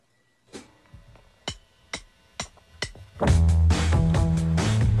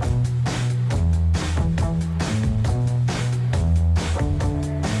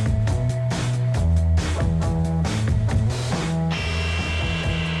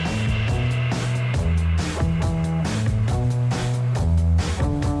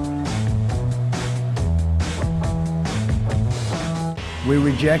We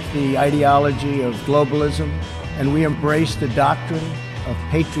reject the ideology of globalism, and we embrace the doctrine of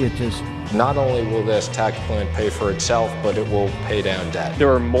patriotism. Not only will this tax plan pay for itself, but it will pay down debt.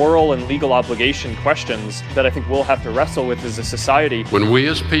 There are moral and legal obligation questions that I think we'll have to wrestle with as a society. When we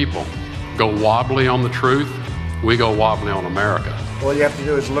as people go wobbly on the truth, we go wobbly on America. All you have to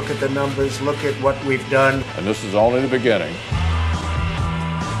do is look at the numbers, look at what we've done. And this is only the beginning.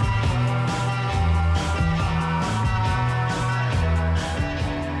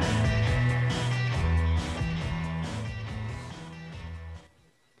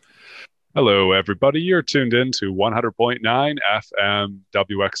 Hello, everybody. You're tuned in to 100.9 FM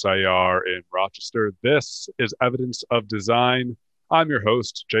WXIR in Rochester. This is Evidence of Design. I'm your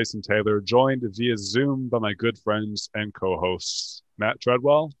host, Jason Taylor, joined via Zoom by my good friends and co-hosts, Matt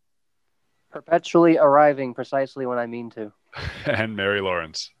Treadwell. Perpetually arriving precisely when I mean to. And Mary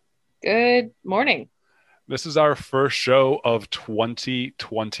Lawrence. Good morning. This is our first show of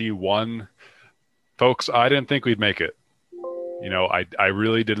 2021. Folks, I didn't think we'd make it. You know, I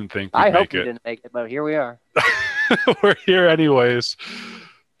really didn't think we'd make it. I hope you didn't make it, but here we are. We're here anyways.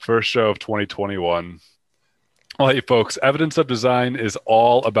 First show of 2021. Well, hey, folks, Evidence of Design is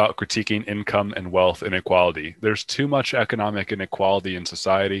all about critiquing income and wealth inequality. There's too much economic inequality in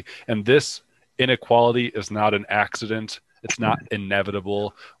society, and this inequality is not an accident. It's not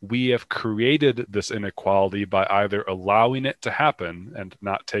inevitable. We have created this inequality by either allowing it to happen and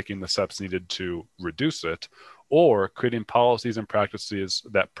not taking the steps needed to reduce it, or creating policies and practices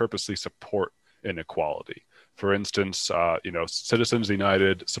that purposely support inequality. For instance, Citizens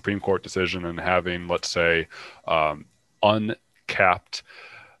United Supreme Court decision and having, let's say, uncapped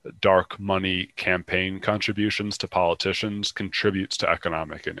dark money campaign contributions to politicians contributes to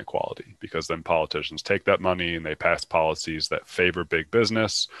economic inequality, because then politicians take that money and they pass policies that favor big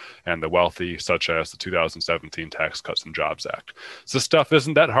business and the wealthy, such as the 2017 Tax Cuts and Jobs Act. So this stuff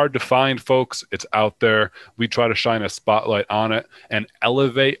isn't that hard to find, folks. It's out there. We try to shine a spotlight on it and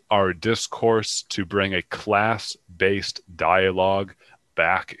elevate our discourse to bring a class-based dialogue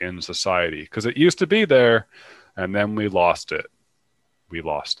back in society, because it used to be there and then we lost it.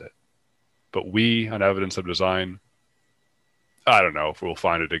 But we on Evidence of Design, I don't know if we'll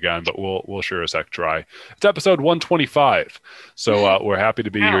find it again, but we'll sure as heck try. It's episode 125. So we're happy to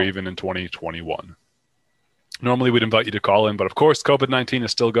be here even in 2021. Normally we'd invite you to call in, but of course COVID-19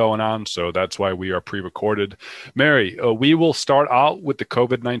 is still going on, so that's why we are pre-recorded. Mary, we will start out with the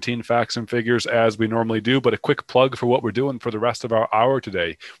COVID-19 facts and figures as we normally do, but a quick plug for what we're doing for the rest of our hour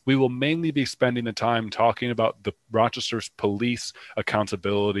today. We will mainly be spending the time talking about the Rochester's Police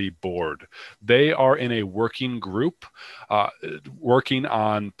Accountability Board. They are in a working group working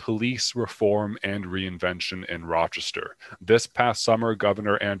on police reform and reinvention in Rochester. This past summer,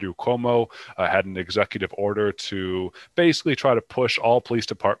 Governor Andrew Cuomo had an executive order to basically try to push all police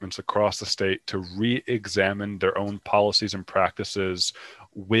departments across the state to re-examine their own policies and practices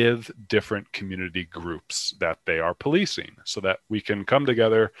with different community groups that they are policing, so that we can come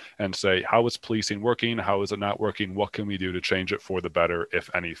together and say, how is policing working? How is it not working? What can we do to change it for the better, if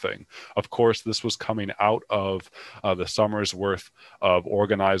anything? Of course, this was coming out of the summer's worth of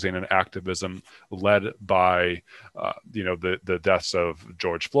organizing and activism led by, the deaths of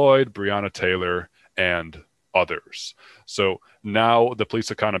George Floyd, Breonna Taylor, and others. So now the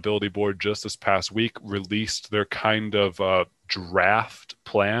Police Accountability Board just this past week released their kind of draft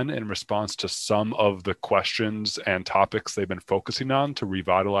plan in response to some of the questions and topics they've been focusing on to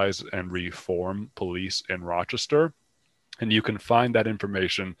revitalize and reform police in Rochester. And you can find that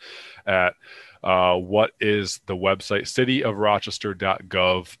information at what is the website,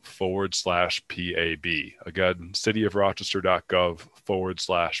 cityofrochester.gov/PAB. Again,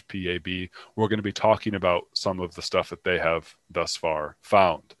 cityofrochester.gov/PAB. We're going to be talking about some of the stuff that they have thus far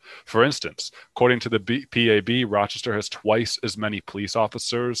found. For instance, according to the PAB, Rochester has twice as many police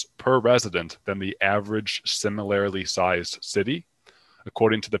officers per resident than the average similarly sized city.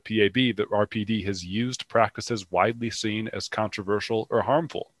 According to the PAB, the RPD has used practices widely seen as controversial or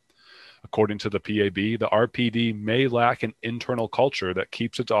harmful. According to the PAB, the RPD may lack an internal culture that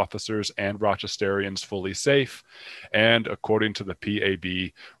keeps its officers and Rochesterians fully safe. And according to the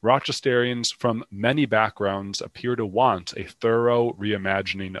PAB, Rochesterians from many backgrounds appear to want a thorough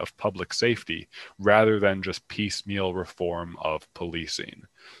reimagining of public safety rather than just piecemeal reform of policing.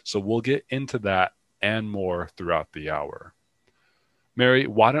 So we'll get into that and more throughout the hour. Mary,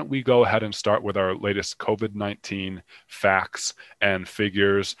 why don't we go ahead and start with our latest COVID-19 facts and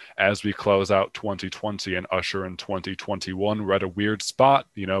figures as we close out 2020 and usher in 2021. We're at a weird spot.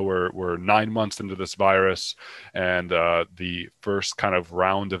 We're 9 months into this virus, and the first kind of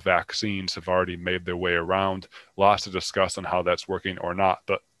round of vaccines have already made their way around. Lots to discuss on how that's working or not.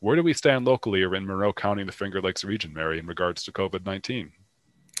 But where do we stand locally or in Monroe County, the Finger Lakes region, Mary, in regards to COVID-19?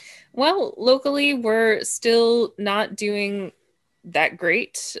 Well, locally, we're still not doing that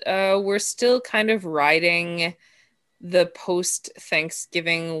great. We're still kind of riding the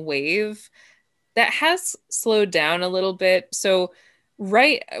post-Thanksgiving wave that has slowed down a little bit. So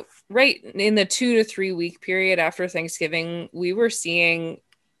right in the 2 to 3 week period after Thanksgiving, we were seeing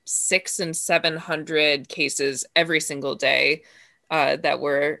 600 and 700 cases every single day that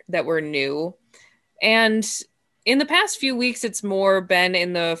were new. And in the past few weeks, it's more been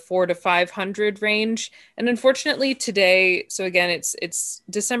in the 400 to 500 range. And unfortunately today, so again, it's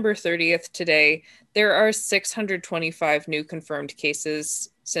December 30th today, there are 625 new confirmed cases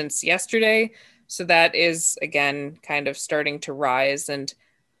since yesterday. So that is, again, kind of starting to rise. And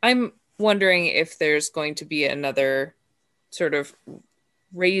I'm wondering if there's going to be another sort of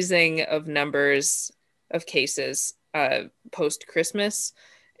raising of numbers of cases post-Christmas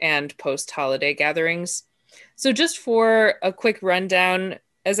and post-holiday gatherings. So just for a quick rundown,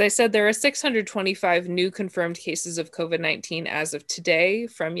 as I said, there are 625 new confirmed cases of COVID-19 as of today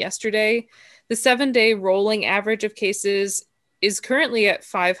from yesterday. The 7-day rolling average of cases is currently at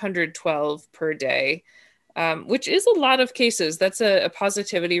 512 per day, which is a lot of cases. That's a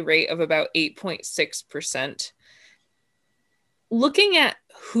positivity rate of about 8.6%. Looking at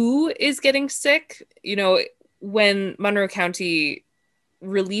who is getting sick, when Monroe County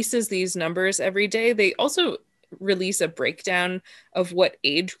releases these numbers every day, they also release a breakdown of what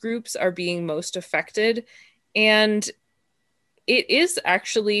age groups are being most affected. And it is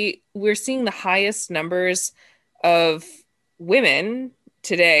actually, we're seeing the highest numbers of women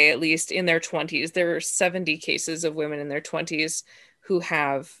today, at least in their 20s. There are 70 cases of women in their 20s who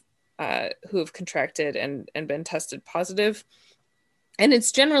have contracted and been tested positive. And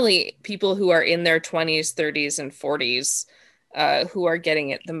it's generally people who are in their 20s, 30s, and 40s who are getting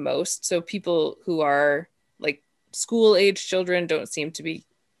it the most. So people who are like school-age children don't seem to be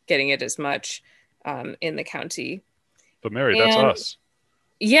getting it as much in the county. But Mary, that's us.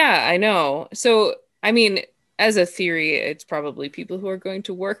 Yeah, I know. So, I mean, as a theory, it's probably people who are going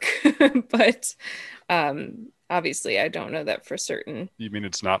to work, but obviously I don't know that for certain. You mean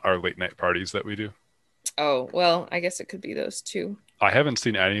it's not our late night parties that we do? Oh, well, I guess it could be those two. I haven't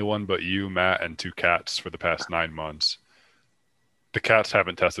seen anyone but you, Matt, and 2 cats for the past 9 months. The cats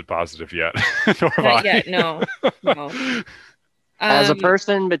haven't tested positive yet. Not yet, no. As a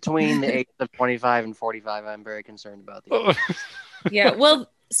person between the ages of 25 and 45, I'm very concerned about these. Yeah, well,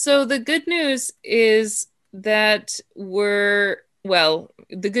 so the good news is that the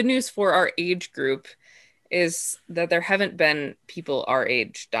good news for our age group is that there haven't been people our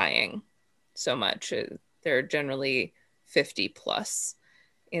age dying so much. They're generally 50 plus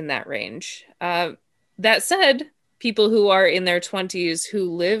in that range. That said, people who are in their 20s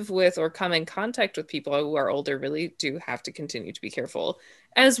who live with or come in contact with people who are older really do have to continue to be careful,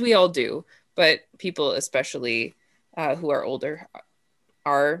 as we all do. But people especially who are older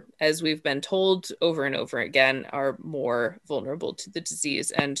are, as we've been told over and over again, are more vulnerable to the disease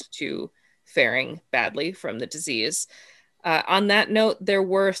and to faring badly from the disease. On that note, there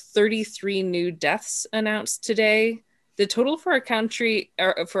were 33 new deaths announced today. The total for our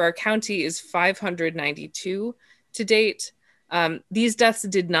county is 592 to date. These deaths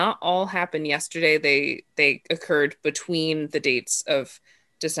did not all happen yesterday. They occurred between the dates of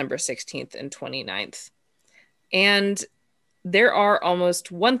December 16th and 29th. And there are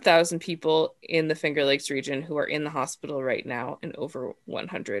almost 1,000 people in the Finger Lakes region who are in the hospital right now, and over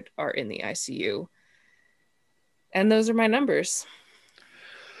 100 are in the ICU. And those are my numbers.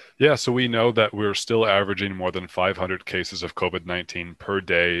 Yeah, so we know that we're still averaging more than 500 cases of COVID-19 per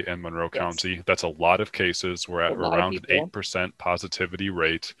day in Monroe County. That's a lot of cases. We're at around an 8% positivity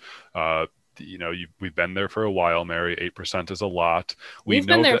rate. We've been there for a while, Mary. 8% is a lot. We've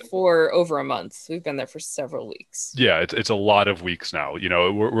been there for over a month. We've been there for several weeks. Yeah, it's a lot of weeks now.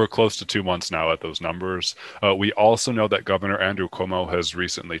 We're close to 2 months now at those numbers. We also know that Governor Andrew Cuomo has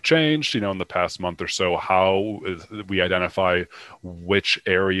recently changed, in the past month or so, how we identify which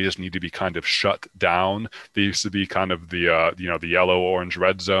areas need to be kind of shut down. They used to be kind of the yellow, orange,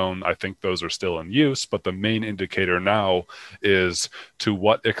 red zone. I think those are still in use, but the main indicator now is to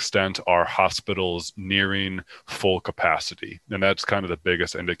what extent are hospitals hospitals nearing full capacity. And that's kind of the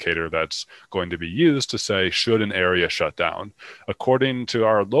biggest indicator that's going to be used to say, should an area shut down? According to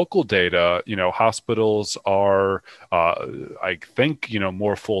our local data, hospitals are, I think,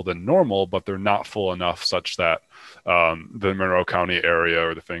 more full than normal, but they're not full enough such that the Monroe County area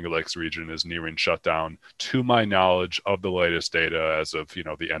or the Finger Lakes region is nearing shutdown, to my knowledge of the latest data as of,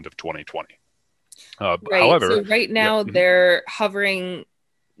 the end of 2020. Right. However, so right now they're hovering,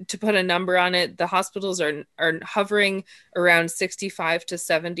 to put a number on it, the hospitals are hovering around 65 to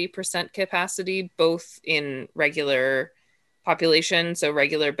 70% capacity, both in regular population, so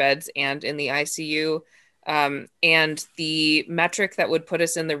regular beds, and in the ICU. And the metric that would put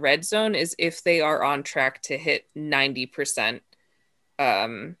us in the red zone is if they are on track to hit 90%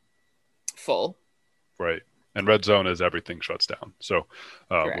 full. Right. And red zone is everything shuts down. So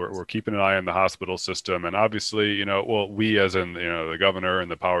we're keeping an eye on the hospital system. And obviously, we as in, the governor and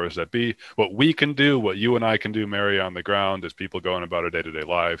the powers that be, what we can do, what you and I can do, Mary, on the ground as people going about our day-to-day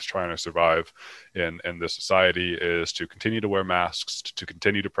lives, trying to survive in this society, is to continue to wear masks, to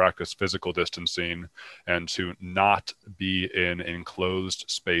continue to practice physical distancing, and to not be in enclosed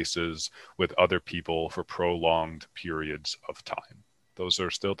spaces with other people for prolonged periods of time. Those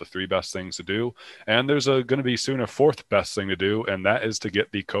are still the three best things to do. And there's going to be soon a fourth best thing to do, and that is to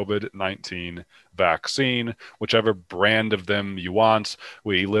get the COVID-19 vaccine, whichever brand of them you want.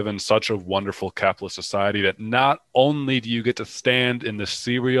 We live in such a wonderful capitalist society that not only do you get to stand in the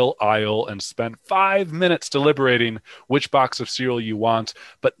cereal aisle and spend 5 minutes deliberating which box of cereal you want,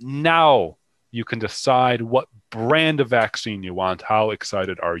 but now you can decide what brand of vaccine you want. How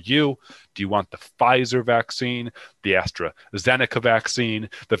excited are you? Do you want the Pfizer vaccine, the AstraZeneca vaccine,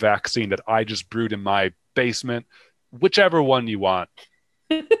 the vaccine that I just brewed in my basement? Whichever one you want,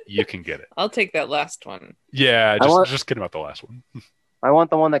 you can get it. I'll take that last one. Yeah, just kidding about the last one. I want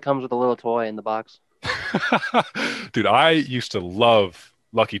the one that comes with a little toy in the box. Dude, I used to love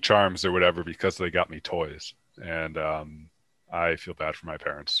Lucky Charms or whatever because they got me toys. And I feel bad for my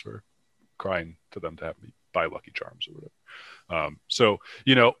parents for crying to them to have me buy Lucky Charms or whatever.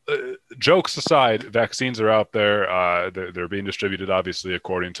 Jokes aside, vaccines are out there. They're being distributed, obviously,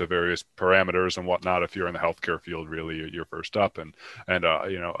 according to various parameters and whatnot. If you're in the healthcare field, really, you're first up. And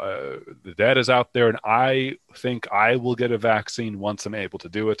the data is out there, and I think I will get a vaccine once I'm able to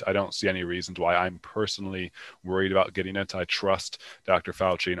do it. I don't see any reasons why I'm personally worried about getting it. I trust Dr.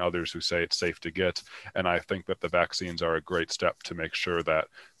 Fauci and others who say it's safe to get, and I think that the vaccines are a great step to make sure that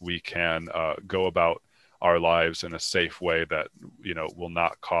we can go about our lives in a safe way that, will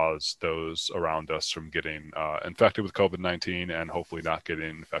not cause those around us from getting infected with COVID-19 and hopefully not getting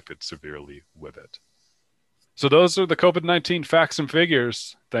infected severely with it. So those are the COVID-19 facts and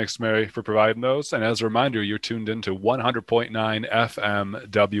figures. Thanks, Mary, for providing those. And as a reminder, you're tuned into 100.9 FM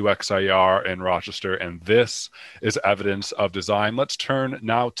WXIR in Rochester, and this is Evidence of Design. Let's turn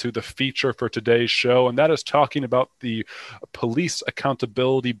now to the feature for today's show, and that is talking about the Police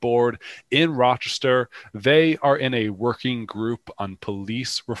Accountability Board in Rochester. They are in a working group on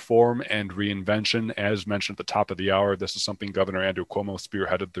police reform and reinvention. As mentioned at the top of the hour, this is something Governor Andrew Cuomo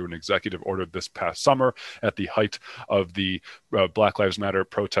spearheaded through an executive order this past summer at the height of the Black Lives Matter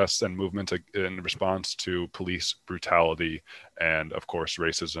protests and movement in response to police brutality and, of course,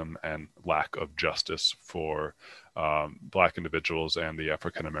 racism and lack of justice for Black individuals and the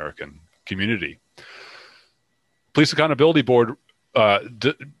African American community. Police Accountability Board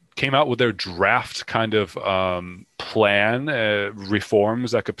came out with their draft kind of plan,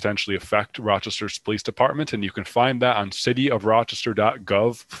 reforms that could potentially affect Rochester's police department. And you can find that on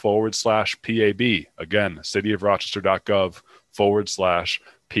cityofrochester.gov/PAB. Again,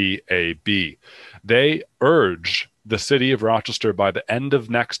 cityofrochester.gov/PAB. They urge the city of Rochester by the end of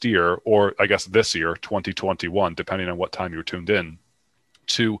next year, or I guess this year, 2021, depending on what time you're tuned in,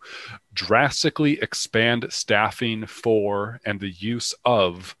 to drastically expand staffing for and the use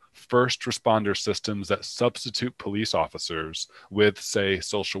of first responder systems that substitute police officers with, say,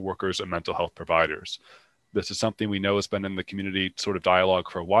 social workers and mental health providers. This is something we know has been in the community sort of dialogue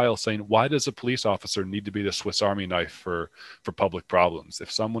for a while, saying, why does a police officer need to be the Swiss Army knife for public problems?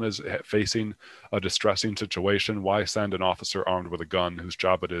 If someone is facing a distressing situation, why send an officer armed with a gun whose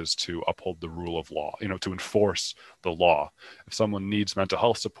job it is to uphold the rule of law, to enforce the law? If someone needs mental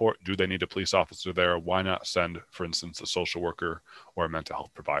health support, do they need a police officer there? Why not send, for instance, a social worker or a mental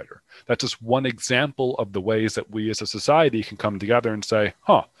health provider? That's just one example of the ways that we as a society can come together and say,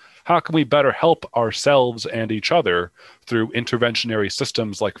 how can we better help ourselves and each other through interventionary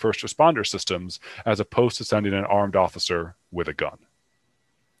systems like first responder systems, as opposed to sending an armed officer with a gun?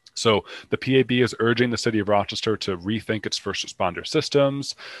 So the PAB is urging the city of Rochester to rethink its first responder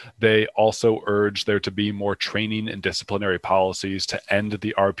systems. They also urge there to be more training and disciplinary policies to end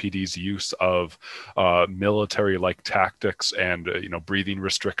the RPD's use of military-like tactics and breathing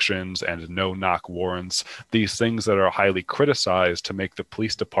restrictions and no-knock warrants. These things that are highly criticized to make the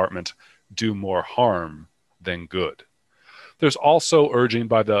police department do more harm than good. There's also urging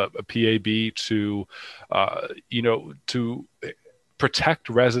by the PAB to protect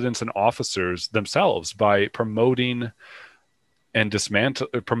residents and officers themselves by promoting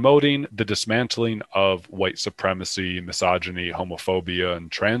the dismantling of white supremacy, misogyny, homophobia, and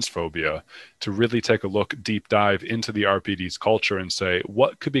transphobia, to really take a look, deep dive into the RPD's culture and say,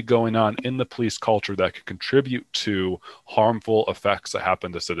 what could be going on in the police culture that could contribute to harmful effects that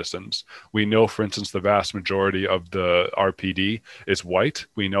happen to citizens? We know, for instance, the vast majority of the RPD is white.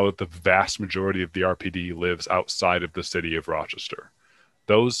 We know that the vast majority of the RPD lives outside of the city of Rochester.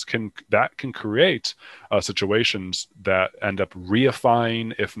 That can create situations that end up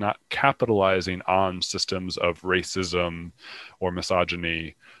reifying, if not capitalizing on systems of racism or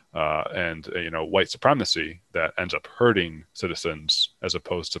misogyny and white supremacy that ends up hurting citizens as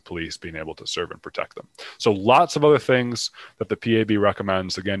opposed to police being able to serve and protect them. So lots of other things that the PAB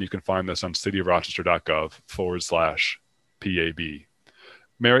recommends. Again, you can find this on cityofrochester.gov/PAB.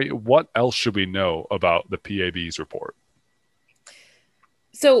 Mary, what else should we know about the PAB's report?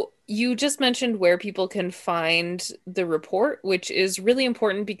 So you just mentioned where people can find the report, which is really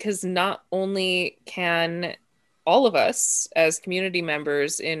important because not only can all of us as community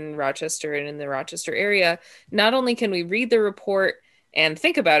members in Rochester and in the Rochester area, not only can we read the report and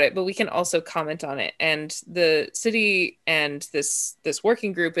think about it, but we can also comment on it. And the city and this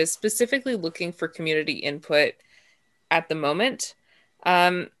working group is specifically looking for community input at the moment.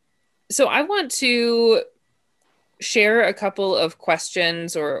 So I want to share a couple of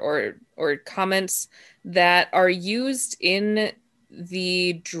questions or comments that are used in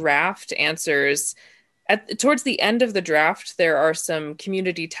the draft answers. Towards the end of the draft, there are some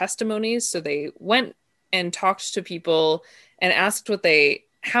community testimonies. So they went and talked to people and asked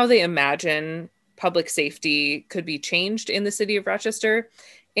how they imagine public safety could be changed in the city of Rochester.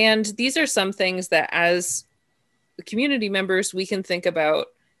 And these are some things that as community members, we can think about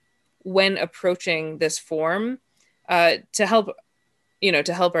when approaching this form to help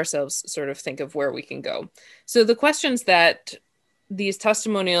ourselves sort of think of where we can go. So the questions that these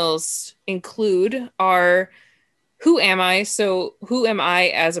testimonials include are, who am I? So who am I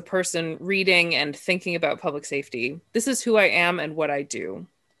as a person reading and thinking about public safety? This is who I am and what I do.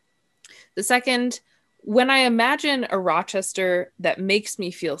 The second, when I imagine a Rochester that makes me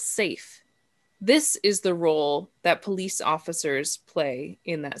feel safe, this is the role that police officers play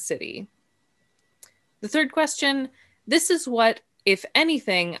in that city. The third question, this is what, if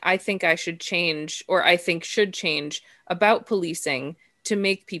anything, I think I should change or I think should change about policing to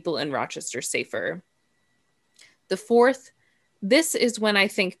make people in Rochester safer. The fourth, this is when I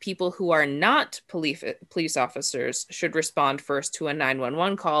think people who are not police officers should respond first to a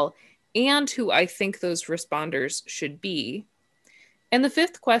 911 call and who I think those responders should be. And the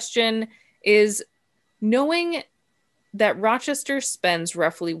fifth question is, knowing that Rochester spends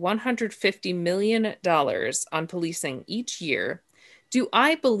roughly $150 million on policing each year, do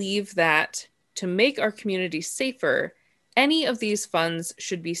I believe that to make our community safer, any of these funds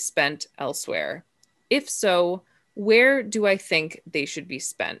should be spent elsewhere? If so, where do I think they should be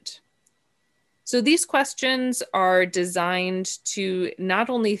spent? So these questions are designed to not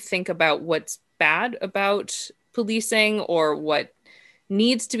only think about what's bad about policing or what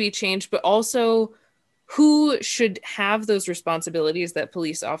needs to be changed, but also who should have those responsibilities that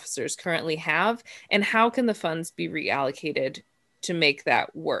police officers currently have, and how can the funds be reallocated to make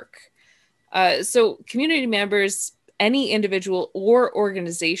that work? So community members, any individual or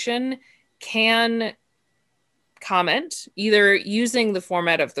organization can comment either using the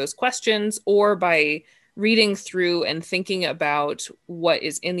format of those questions or by reading through and thinking about what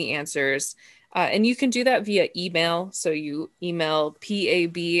is in the answers. And you can do that via email. So you email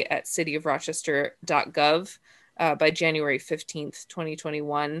pab@cityofrochester.gov by January 15th,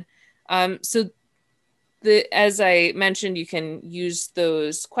 2021. As I mentioned, you can use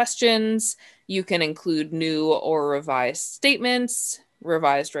those questions. You can include new or revised statements,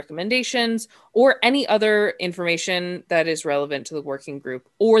 revised recommendations, or any other information that is relevant to the working group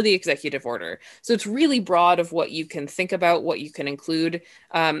or the executive order. So it's really broad of what you can think about, what you can include.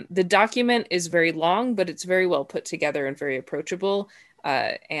 The document is very long, but it's very well put together and very approachable.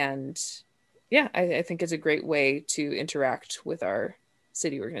 I think it's a great way to interact with our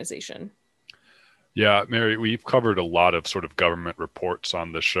city organization. Yeah, Mary, we've covered a lot of sort of government reports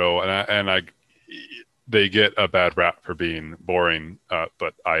on the show, and they get a bad rap for being boring,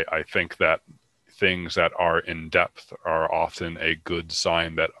 but I think that things that are in depth are often a good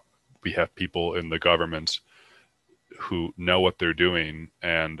sign that we have people in the government who know what they're doing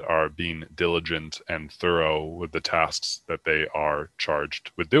and are being diligent and thorough with the tasks that they are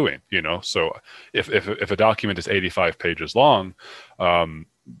charged with doing. So if a document is 85 pages long,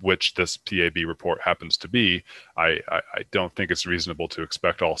 which this PAB report happens to be, I don't think it's reasonable to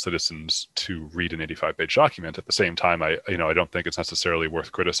expect all citizens to read an 85-page document. At the same time, I don't think it's necessarily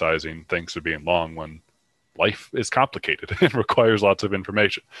worth criticizing things for being long when life is complicated and requires lots of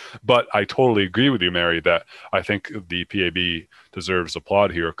information. But I totally agree with you, Mary, that I think the PAB deserves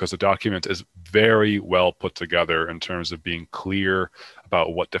applaud here because the document is very well put together in terms of being clear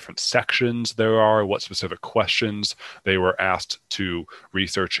about what different sections there are, what specific questions they were asked to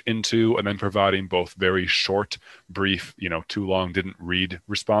research into, and then providing both very short, brief, too long, didn't read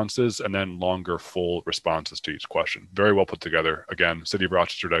responses, and then longer, full responses to each question. Very well put together. Again,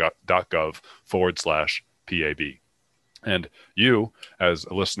 cityofrochester.gov/PAB. And you, as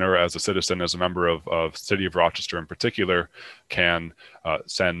a listener, as a citizen, as a member of City of Rochester in particular, can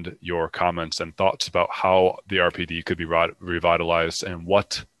send your comments and thoughts about how the RPD could be revitalized and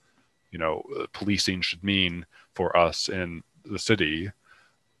what, policing should mean for us in the city.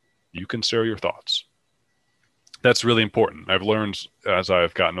 You can share your thoughts. That's really important. I've learned as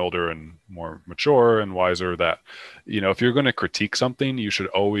I've gotten older and more mature and wiser that, if you're going to critique something, you should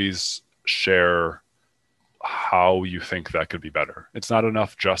always share how you think that could be better. It's not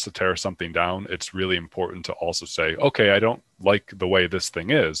enough just to tear something down. It's really important to also say, okay, I don't like the way this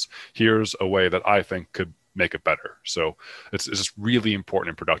thing is. Here's a way that I think could make it better. So it's just really important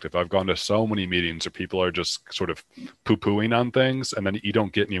and productive. I've gone to so many meetings where people are just sort of poo-pooing on things, and then you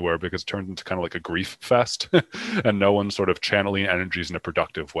don't get anywhere because it turns into kind of like a grief fest and no one's sort of channeling energies in a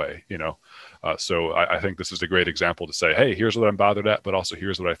productive way, So I think this is a great example to say, hey, here's what I'm bothered at, but also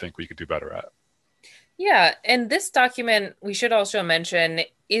here's what I think we could do better at. Yeah, and this document, we should also mention,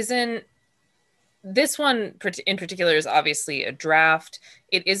 this one in particular is obviously a draft.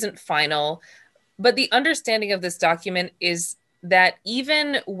 It isn't final, but the understanding of this document is that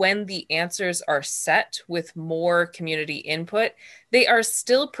even when the answers are set with more community input, they are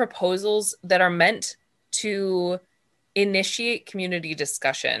still proposals that are meant to initiate community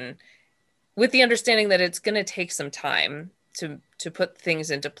discussion with the understanding that it's going to take some time to put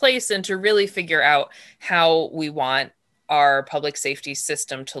things into place and to really figure out how we want our public safety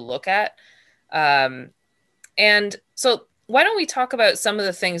system to look at. And so why don't we talk about some of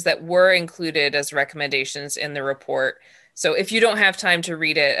the things that were included as recommendations in the report? So if you don't have time to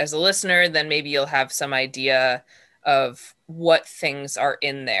read it as a listener, then maybe you'll have some idea of what things are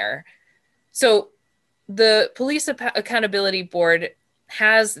in there. So the Police Accountability Board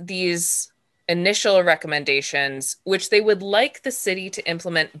has these initial recommendations, which they would like the city to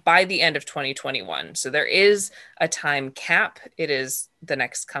implement by the end of 2021. So there is a time cap. It is the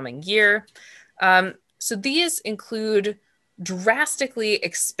next coming year. So these include drastically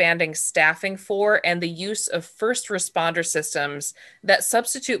expanding staffing for and the use of first responder systems that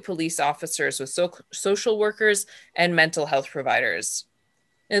substitute police officers with social workers and mental health providers.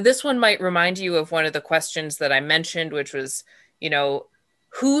 Now, this one might remind you of one of the questions that I mentioned, which was,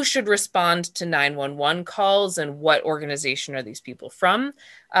 who should respond to 911 calls and what organization are these people from?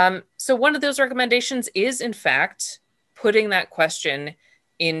 So one of those recommendations is, in fact, putting that question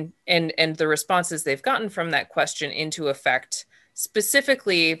in and the responses they've gotten from that question into effect,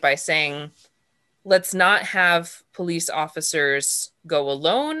 specifically by saying, let's not have police officers go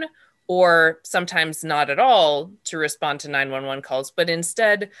alone or sometimes not at all to respond to 911 calls, but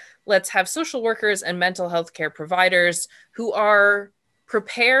instead let's have social workers and mental health care providers who are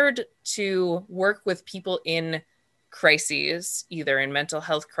prepared to work with people in crises, either in mental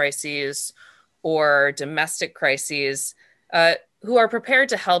health crises or domestic crises, who are prepared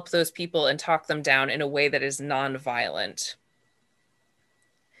to help those people and talk them down in a way that is nonviolent.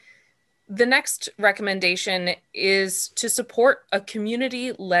 The next recommendation is to support a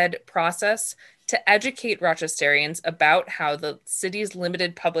community-led process to educate Rochesterians about how the city's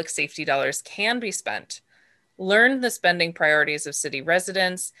limited public safety dollars can be spent, learn the spending priorities of city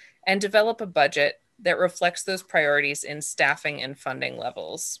residents, and develop a budget that reflects those priorities in staffing and funding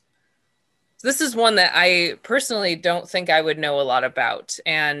levels. So this is one that I personally don't think I would know a lot about.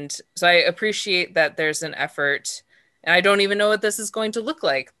 And so I appreciate that there's an effort, and I don't even know what this is going to look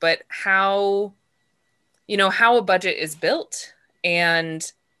like, but how a budget is built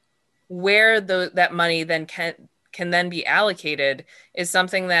and where that money then can then be allocated is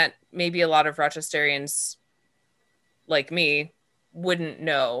something that maybe a lot of Rochesterians like me wouldn't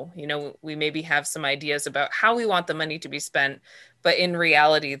know. You know, we maybe have some ideas about how we want the money to be spent, but in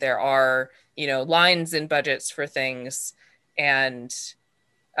reality, there are, you know, lines in budgets for things. And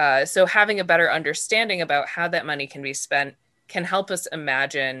so having a better understanding about how that money can be spent can help us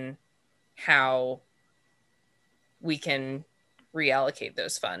imagine how we can reallocate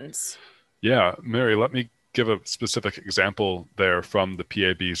those funds. Yeah, Mary, let me give a specific example there from the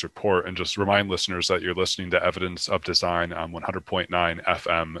PAB's report and just remind listeners that you're listening to Evidence of Design on 100.9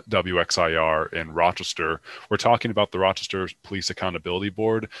 FM WXIR in Rochester. We're talking about the Rochester Police Accountability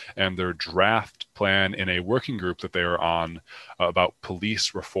Board and their draft plan in a working group that they are on about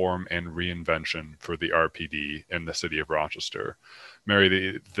police reform and reinvention for the RPD in the city of Rochester.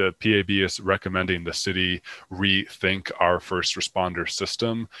 Mary, the PAB is recommending the city rethink our first responder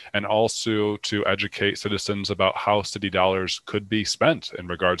system and also to educate citizens about how city dollars could be spent in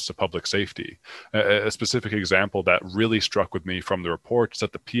regards to public safety. A specific example that really struck with me from the report is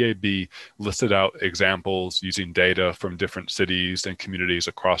that the PAB listed out examples using data from different cities and communities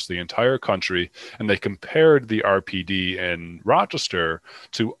across the entire country, and they compared the RPD in Rochester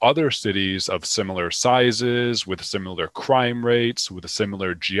to other cities of similar sizes, with similar crime rates, with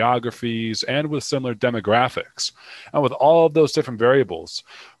similar geographies, and with similar demographics. And with all of those different variables,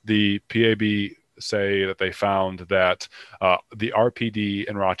 the PAB say that they found that the RPD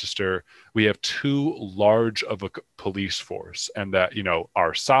in Rochester, we have too large of a police force, and that, you know,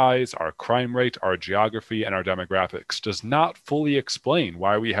 our size, our crime rate, our geography, and our demographics does not fully explain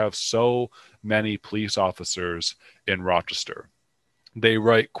why we have so many police officers in Rochester. They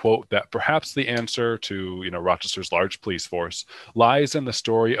write, quote, that perhaps the answer to, you know, Rochester's large police force lies in the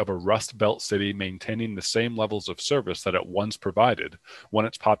story of a Rust Belt city maintaining the same levels of service that it once provided when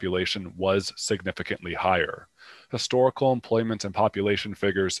its population was significantly higher. Historical employment and population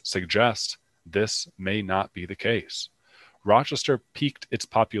figures suggest this may not be the case. Rochester peaked its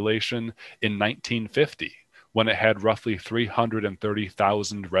population in 1950 when it had roughly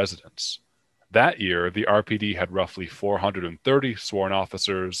 330,000 residents. That year, the RPD had roughly 430 sworn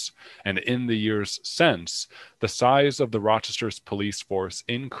officers, and in the years since, the size of the Rochester's police force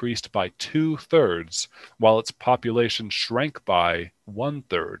increased by 2/3, while its population shrank by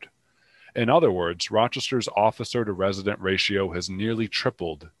 1/3. In other words, Rochester's officer-to-resident ratio has nearly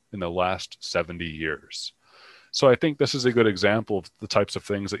tripled in the last 70 years. So I think this is a good example of the types of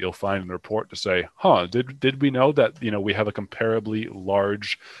things that you'll find in the report to say, did we know that, you know, we have a comparably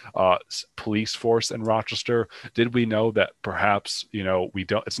large police force in Rochester? Did we know that perhaps, you know, we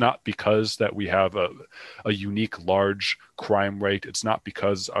don't, it's not because that we have a unique large crime rate. It's not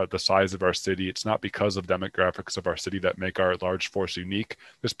because of the size of our city. It's not because of demographics of our city that make our large force unique.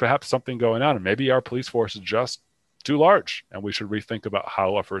 There's perhaps something going on, and maybe our police force is just too large, and we should rethink about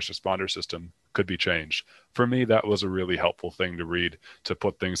how a first responder system could be changed. For me, that was a really helpful thing to read to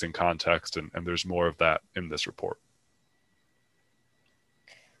put things in context, and there's more of that in this report.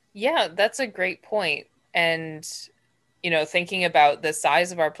 Yeah, that's a great point. And, you know, thinking about the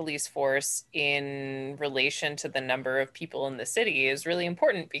size of our police force in relation to the number of people in the city is really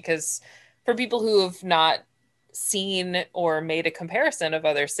important, because for people who have not seen or made a comparison of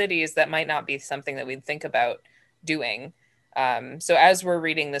other cities, that might not be something that we'd think about doing. So as we're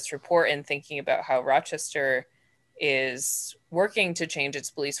reading this report and thinking about how Rochester is working to change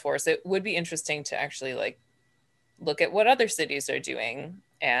its police force, it would be interesting to actually like look at what other cities are doing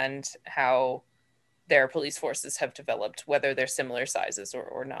and how their police forces have developed, whether they're similar sizes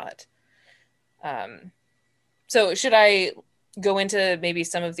or not. So should I go into maybe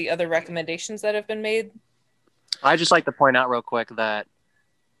some of the other recommendations that have been made? I'd just like to point out real quick that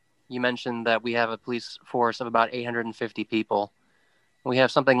you mentioned that we have a police force of about 850 people. We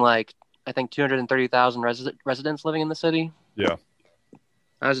have something like, I think, 230,000 residents living in the city. Yeah.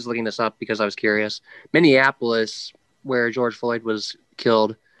 I was just looking this up because I was curious. Minneapolis, where George Floyd was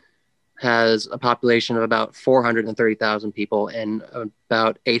killed, has a population of about 430,000 people and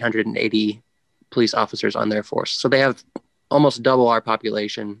about 880 police officers on their force. So they have almost double our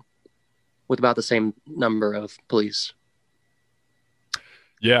population with about the same number of police.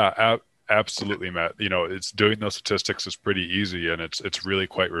 Yeah, absolutely, Matt. You know, it's doing those statistics is pretty easy, and it's really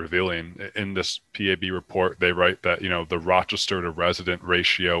quite revealing. In this PAB report, they write that, you know, the Rochester to resident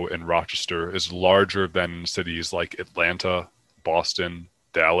ratio in Rochester is larger than cities like Atlanta, Boston,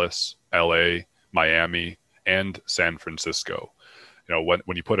 Dallas, LA, Miami, and San Francisco. You know,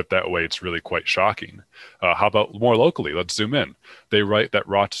 when you put it that way, it's really quite shocking. How about more locally? Let's zoom in. They write that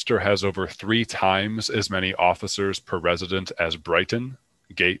Rochester has over 3 times as many officers per resident as Brighton,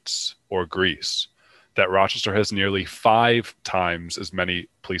 Gates, or Greece. that Rochester has nearly 5 times as many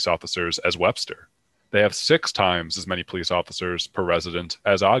police officers as Webster. They have 6 times as many police officers per resident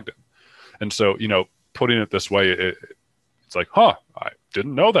as Ogden. And so, putting it this way, it's like, I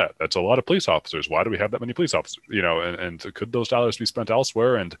didn't know that. That's a lot of police officers. Why do we have that many police officers? And could those dollars be spent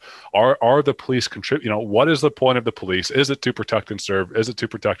elsewhere? And are the police what is the point of the police? Is it to protect and serve? Is it to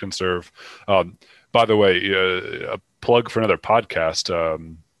protect and serve? By the way, a plug for another podcast.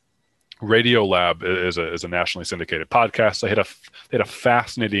 Radiolab is a nationally syndicated podcast. They had a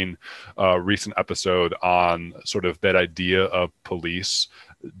fascinating recent episode on sort of that idea of police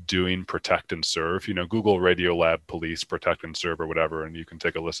doing protect and serve. Google Radiolab police protect and serve or whatever, and you can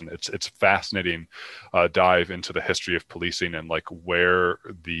take a listen. It's fascinating dive into the history of policing and like where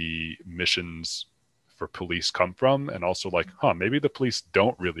the missions for police come from, and also like, maybe the police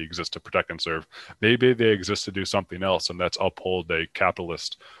don't really exist to protect and serve. Maybe they exist to do something else, and that's uphold a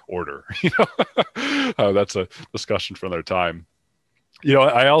capitalist order. That's a discussion for another time.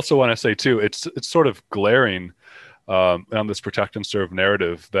 I also want to say too, it's sort of glaring on this protect and serve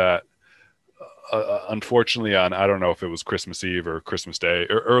narrative that unfortunately I don't know if it was Christmas Eve or Christmas Day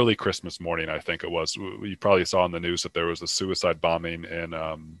or early Christmas morning, I think it was. You probably saw in the news that there was a suicide bombing in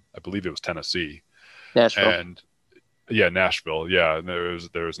I believe it was Tennessee. Nashville. And Nashville. Yeah. And there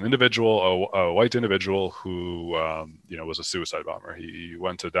was an individual, a white individual who, was a suicide bomber. He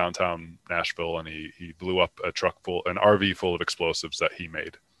went to downtown Nashville and he blew up an RV full of explosives that he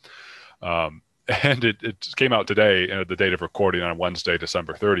made. And it came out today, the date of recording on Wednesday,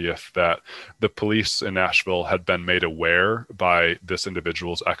 December 30th, that the police in Nashville had been made aware by this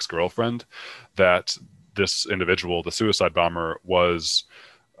individual's ex-girlfriend that this individual, the suicide bomber, was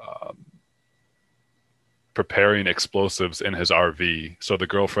preparing explosives in his RV. So the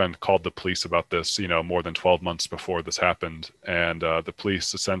girlfriend called the police about this, more than 12 months before this happened. And the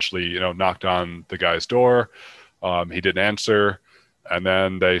police essentially, knocked on the guy's door. He didn't answer. And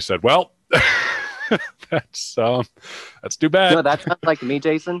then they said, well, that's too bad. You know what that sounds like to me,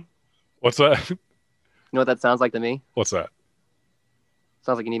 Jason? What's that? You know what that sounds like to me? What's that?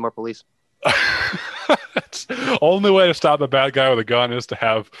 Sounds like you need more police. Only way to stop a bad guy with a gun is to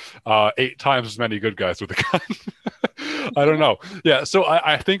have 8 times as many good guys with a gun. I don't know. Yeah, so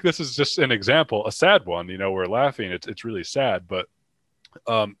I think this is just an example, a sad one. We're laughing. It's really sad, but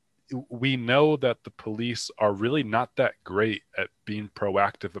we know that the police are really not that great at being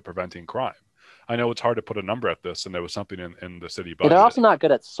proactive at preventing crime. I know it's hard to put a number at this, and there was something in the city budget. They're also not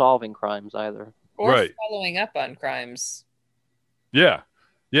good at solving crimes either. Or following up on crimes. Yeah.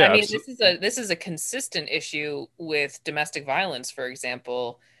 Yeah, I mean, this is a consistent issue with domestic violence, for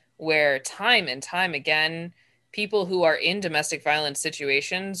example, where time and time again, people who are in domestic violence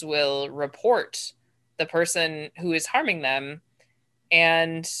situations will report the person who is harming them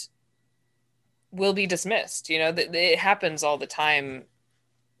and will be dismissed. It happens all the time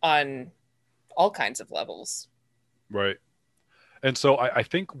on all kinds of levels. Right. And so I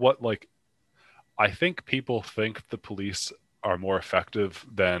think people think the police are more effective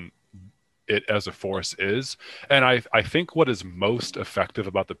than it as a force is. And I think what is most effective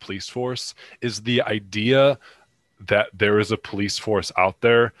about the police force is the idea that there is a police force out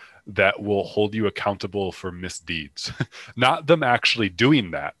there that will hold you accountable for misdeeds. Not them actually doing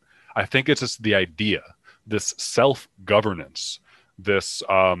that. I think it's just the idea, this self-governance, this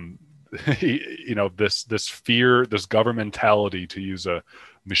this fear, this governmentality, to use a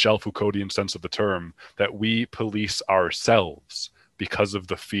Michel Foucauldian sense of the term, that we police ourselves because of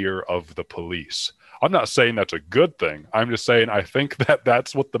the fear of the police. I'm not saying that's a good thing. I'm just saying I think that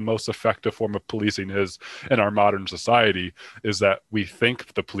that's what the most effective form of policing is in our modern society, is that we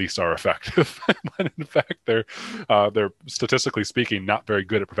think the police are effective when in fact they're statistically speaking not very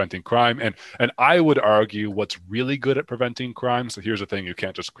good at preventing crime. And I would argue what's really good at preventing crime. So here's the thing: you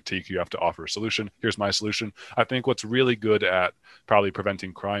can't just critique; you have to offer a solution. Here's my solution. I think what's really good at probably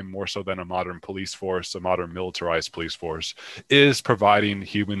preventing crime, more so than a modern police force, a modern militarized police force, is providing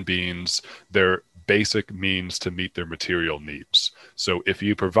human beings their basic means to meet their material needs. So if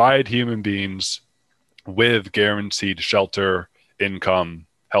you provide human beings with guaranteed shelter, income,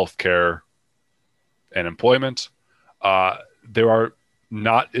 healthcare, and employment, there are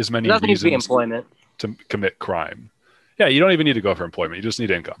not as many reasons to commit crime. Yeah, you don't even need to go for employment. You just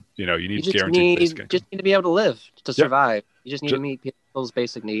need income. You need guaranteed basic income. Just need to be able to live, to survive. You just need to meet people's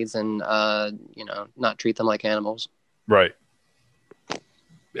basic needs and not treat them like animals. Right.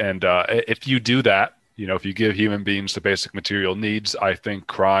 And if you do that, if you give human beings the basic material needs, I think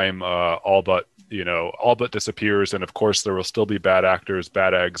crime all but all but disappears. And of course, there will still be bad actors,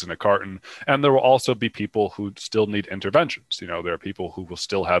 bad eggs in a carton. And there will also be people who still need interventions. There are people who will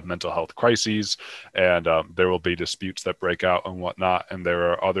still have mental health crises, and there will be disputes that break out and whatnot. And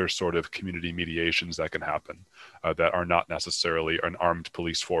there are other sort of community mediations that can happen that are not necessarily an armed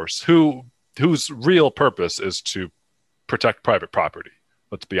police force whose real purpose is to protect private property.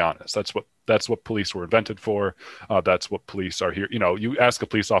 Let's be honest. That's what police were invented for. That's what police are here. You ask a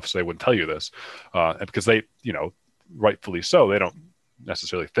police officer, they wouldn't tell you this, and because they, rightfully so, they don't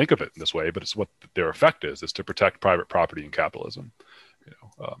necessarily think of it in this way, but it's what their effect is to protect private property and capitalism.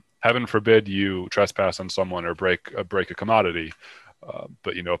 Heaven forbid you trespass on someone or break a commodity.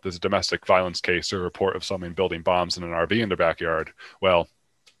 But if there's a domestic violence case or a report of someone building bombs in an RV in their backyard, well,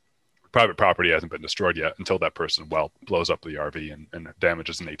 private property hasn't been destroyed yet until that person, blows up the RV and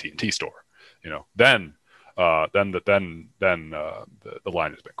damages an AT&T store. Then the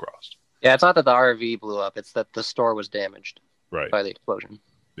line has been crossed. Yeah, it's not that the RV blew up; it's that the store was damaged by the explosion.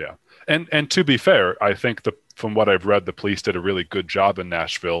 Yeah, and to be fair, I think from what I've read, the police did a really good job in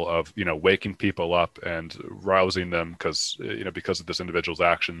Nashville of waking people up and rousing them because of this individual's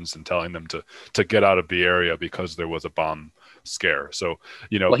actions and telling them to get out of the area because there was a bomb scare. So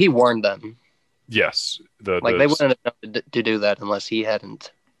well, he warned them. Yes, they wouldn't have known to do that unless he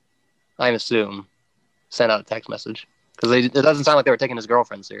hadn't, I assume, sent out a text message, because it doesn't sound like they were taking his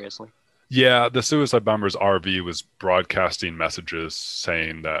girlfriend seriously. Yeah, the suicide bomber's RV was broadcasting messages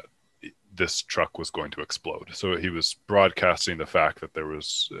saying that this truck was going to explode. So he was broadcasting the fact that there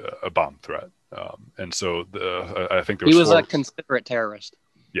was a bomb threat. And so I think he was a considerate terrorist.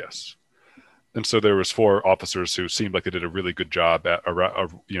 Yes. And so there was 4 officers who seemed like they did a really good job at,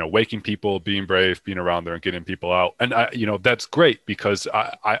 waking people, being brave, being around there and getting people out. And, that's great because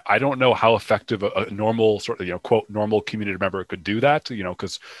I don't know how effective a normal sort of, quote, normal community member could do that,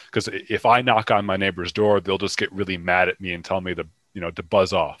 because if I knock on my neighbor's door, they'll just get really mad at me and tell me to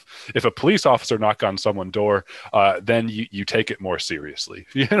buzz off. If a police officer knock on someone's door, then you take it more seriously,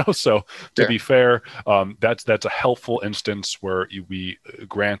 So to be fair, that's a helpful instance where we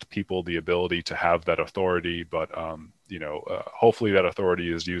grant people the ability to have that authority, but hopefully that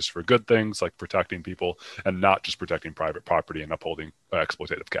authority is used for good things like protecting people and not just protecting private property and upholding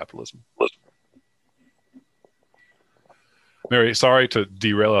exploitative capitalism. Mary, sorry to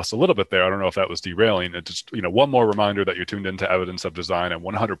derail us a little bit there. I don't know if that was derailing. It just, one more reminder that you're tuned into Evidence of Design on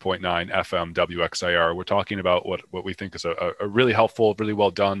 100.9 FM WXIR. We're talking about what we think is a really helpful, really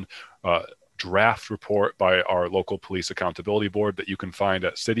well done draft report by our local police accountability board that you can find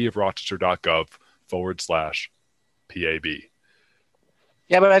at cityofrochester.gov/PAB.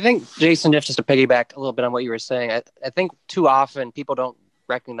 Yeah, but I think, Jason, just to piggyback a little bit on what you were saying, I think too often people don't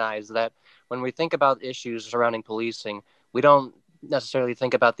recognize that when we think about issues surrounding policing, we don't necessarily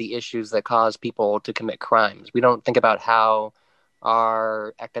think about the issues that cause people to commit crimes. We don't think about how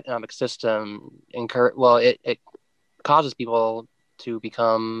our economic system it causes people to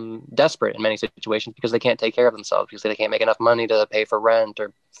become desperate in many situations because they can't take care of themselves, because they can't make enough money to pay for rent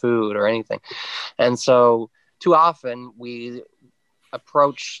or food or anything. And so too often we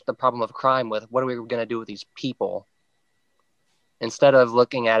approach the problem of crime with, what are we going to do with these people? Instead of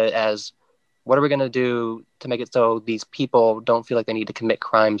looking at it as, what are we going to do to make it so these people don't feel like they need to commit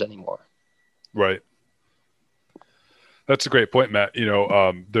crimes anymore? Right. That's a great point, Matt.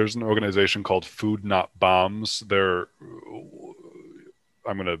 There's an organization called Food Not Bombs. I'm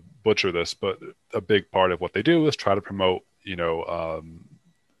going to butcher this, but a big part of what they do is try to promote,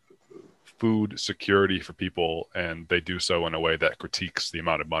 food security for people. And they do so in a way that critiques the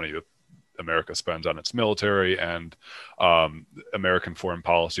amount of money that America spends on its military and American foreign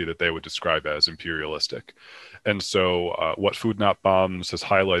policy that they would describe as imperialistic. And so what Food Not Bombs has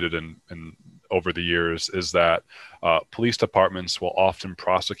highlighted in over the years is that police departments will often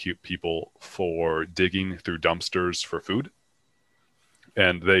prosecute people for digging through dumpsters for food.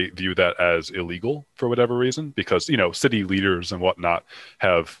 And they view that as illegal for whatever reason, because, city leaders and whatnot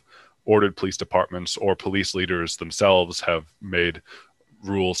have ordered police departments, or police leaders themselves have made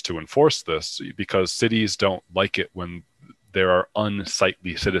rules to enforce this, because cities don't like it when there are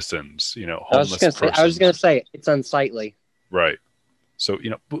unsightly citizens, homeless persons. I was going to say it's unsightly. Right. So,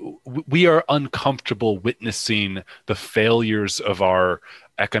 we are uncomfortable witnessing the failures of our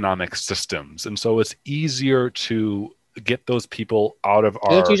economic systems. And so it's easier to get those people out of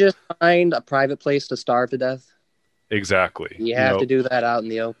our... Can't you just find a private place to starve to death? Exactly. You have to do that out in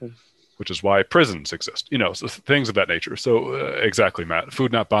the open. Which is why prisons exist, so things of that nature. So exactly, Matt.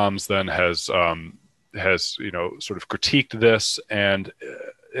 Food Not Bombs then has has, sort of critiqued this, and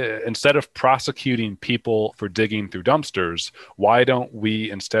instead of prosecuting people for digging through dumpsters, why don't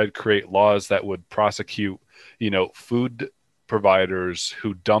we instead create laws that would prosecute, food providers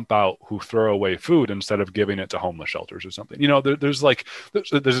who throw away food instead of giving it to homeless shelters or something? There's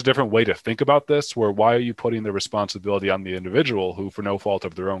a different way to think about this, where why are you putting the responsibility on the individual who, for no fault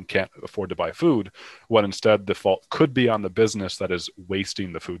of their own, can't afford to buy food, when instead the fault could be on the business that is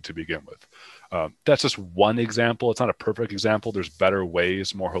wasting the food to begin with? That's just one example. It's not a perfect example. There's better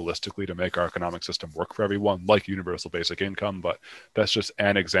ways, more holistically, to make our economic system work for everyone, like universal basic income. But that's just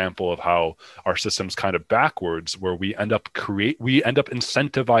an example of how our system's kind of backwards, where we end up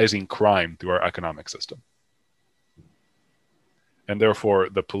incentivizing crime through our economic system. And therefore,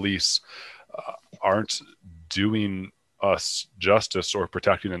 the police aren't doing us justice or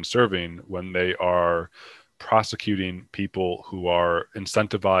protecting and serving when they are prosecuting people who are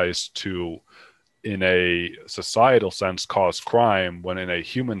incentivized to, in a societal sense, cause crime, when in a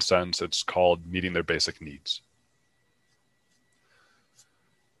human sense it's called meeting their basic needs.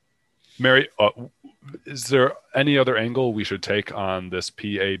 Mary, is there any other angle we should take on this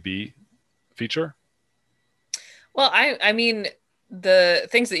PAB feature? Well, I mean, the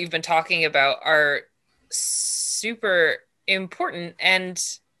things that you've been talking about are super important and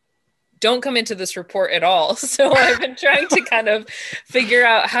don't come into this report at all. So I've been trying to kind of figure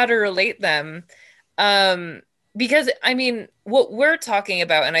out how to relate them. Because, I mean, what we're talking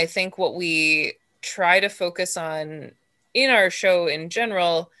about, and I think what we try to focus on in our show in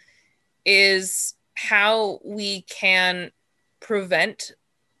general, is how we can prevent,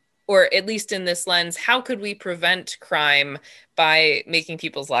 or at least in this lens, how could we prevent crime by making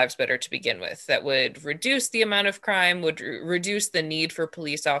people's lives better to begin with? That would reduce the amount of crime, would reduce the need for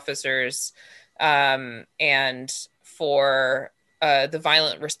police officers, and for the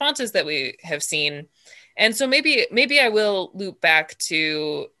violent responses that we have seen. And so maybe I will loop back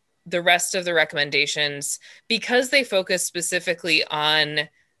to the rest of the recommendations, because they focus specifically on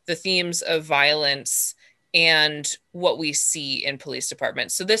the themes of violence and what we see in police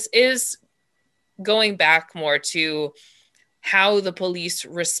departments. So this is going back more to how the police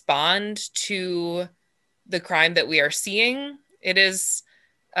respond to the crime that we are seeing. It is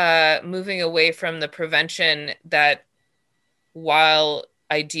moving away from the prevention that, while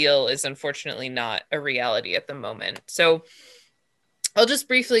ideal, is unfortunately not a reality at the moment. So I'll just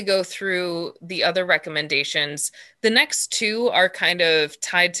briefly go through the other recommendations. The next two are kind of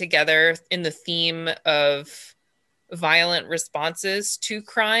tied together in the theme of violent responses to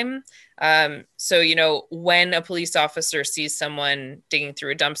crime. So, when a police officer sees someone digging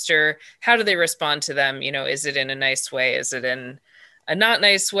through a dumpster, how do they respond to them? Is it in a nice way? Is it in a not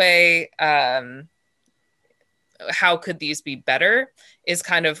nice way? How could these be better is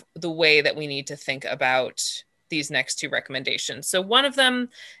kind of the way that we need to think about these next two recommendations. So one of them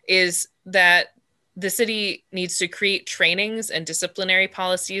is that the city needs to create trainings and disciplinary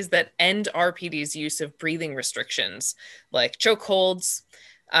policies that end RPD's use of breathing restrictions, like chokeholds,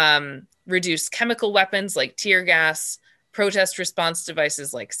 reduce chemical weapons like tear gas, protest response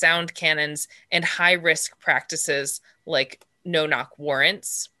devices like sound cannons, and high-risk practices like no-knock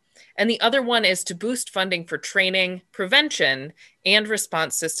warrants. And the other one is to boost funding for training, prevention, and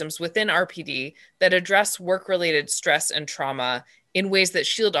response systems within RPD that address work-related stress and trauma in ways that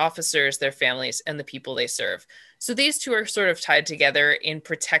shield officers, their families, and the people they serve. So these two are sort of tied together in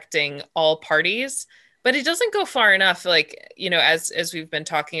protecting all parties, but it doesn't go far enough. As we've been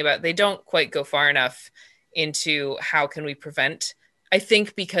talking about, they don't quite go far enough into how can we prevent, I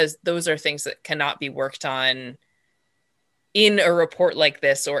think, because those are things that cannot be worked on in a report like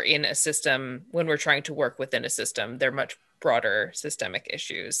this or in a system when we're trying to work within a system. They're much broader systemic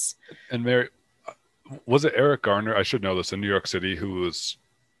issues. And Mary, was it Eric Garner, I should know this, in New York City, who was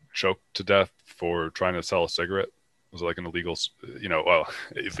choked to death for trying to sell a cigarette? Was it like an illegal, illegal.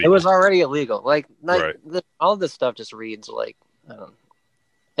 It was already illegal. Right. All of this stuff just reads like,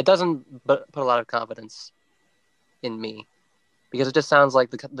 it doesn't put a lot of confidence in me, because it just sounds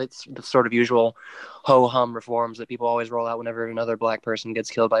like the sort of usual ho-hum reforms that people always roll out whenever another black person gets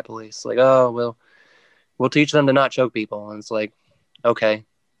killed by police. Like, oh, we'll teach them to not choke people. And it's like, okay,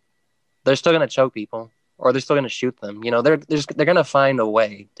 they're still going to choke people, or they're still going to shoot them. They're going to find a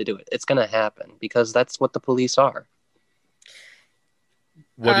way to do it. It's going to happen, because that's what the police are.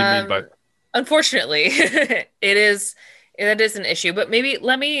 What do you mean by? Unfortunately, it is an issue. But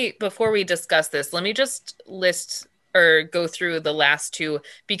maybe before we discuss this, let me just list or go through the last two,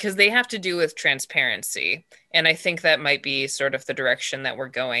 because they have to do with transparency. And I think that might be sort of the direction that we're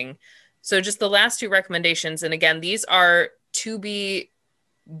going. So just the last two recommendations. And again, these are to be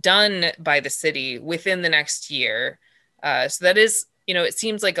done by the city within the next year. So that is, it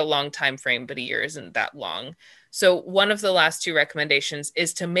seems like a long time frame, but a year isn't that long. So one of the last two recommendations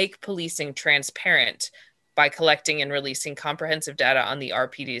is to make policing transparent by collecting and releasing comprehensive data on the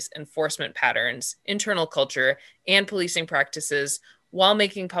RPD's enforcement patterns, internal culture, and policing practices, while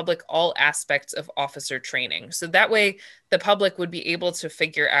making public all aspects of officer training. So that way the public would be able to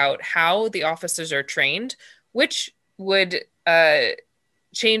figure out how the officers are trained, which would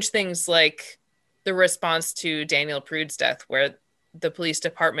change things like the response to Daniel Prude's death, where the police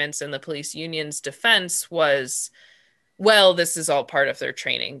departments and the police union's defense was, well, this is all part of their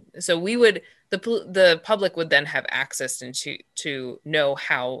training. So the public would then have access to know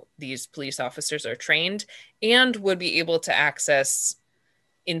how these police officers are trained, and would be able to access,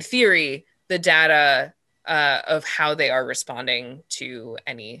 in theory, the data of how they are responding to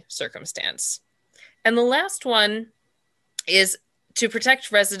any circumstance. And the last one is to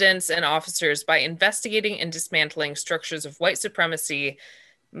protect residents and officers by investigating and dismantling structures of white supremacy,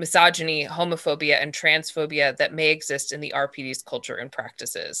 misogyny, homophobia, and transphobia that may exist in the RPD's culture and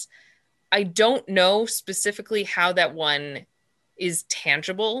practices. I don't know specifically how that one is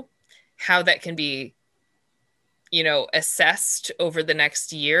tangible, how that can be, assessed over the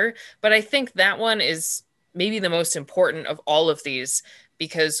next year. But I think that one is maybe the most important of all of these,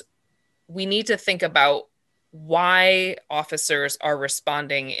 because we need to think about why officers are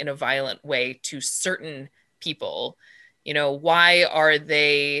responding in a violent way to certain people. Why are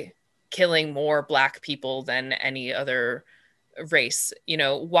they killing more Black people than any other race?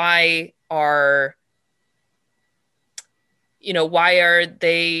 Why are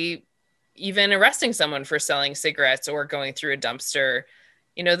they even arresting someone for selling cigarettes or going through a dumpster?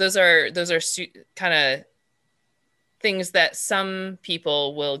 Those are kind of things that some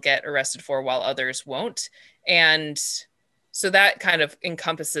people will get arrested for while others won't. And so that kind of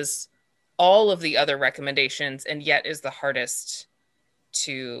encompasses all of the other recommendations, and yet is the hardest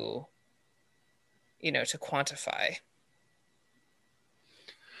to quantify.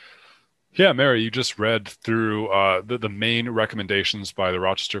 Yeah, Mary, you just read through the main recommendations by the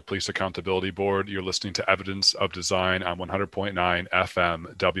Rochester Police Accountability Board. You're listening to Evidence of Design on 100.9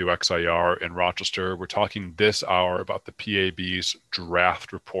 FM WXIR in Rochester. We're talking this hour about the PAB's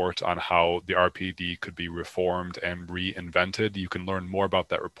draft report on how the RPD could be reformed and reinvented. You can learn more about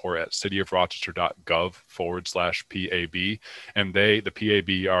that report at cityofrochester.gov/PAB. And the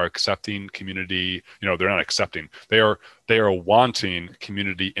PAB are accepting community, they're not accepting, they are wanting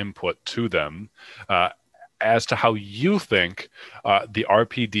community input to them as to how you think the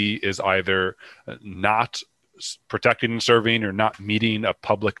RPD is either not protecting and serving or not meeting a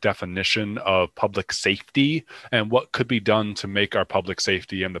public definition of public safety, and what could be done to make our public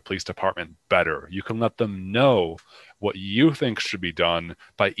safety and the police department better. You can let them know what you think should be done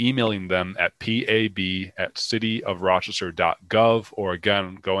by emailing them at pab@cityofrochester.gov, or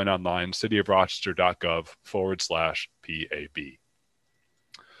again, going online, cityofrochester.gov/PAB.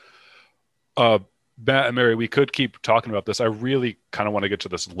 Matt and Mary, we could keep talking about this. I really kind of want to get to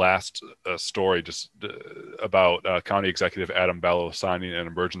this last story about County Executive Adam Bello signing an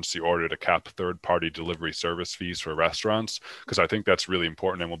emergency order to cap third-party delivery service fees for restaurants, because I think that's really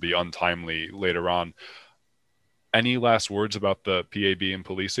important and will be untimely later on. Any last words about the PAB and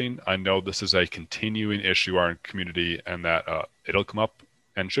policing? I know this is a continuing issue in our community, and that it'll come up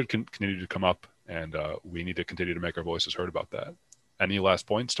and should continue to come up, and we need to continue to make our voices heard about that. Any last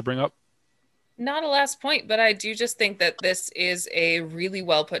points to bring up? Not a last point, but I do just think that this is a really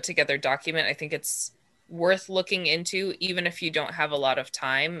well put together document. I think it's worth looking into, even if you don't have a lot of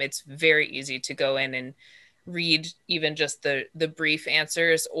time. It's very easy to go in and read even just the brief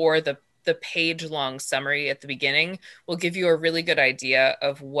answers, or the page-long summary at the beginning will give you a really good idea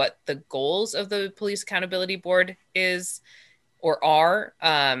of what the goals of the Police Accountability Board is or are,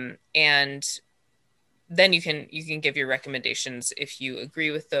 and then you can give your recommendations if you agree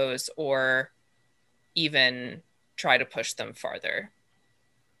with those, or even try to push them farther.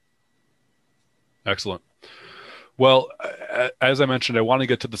 Excellent. Well, as I mentioned, I want to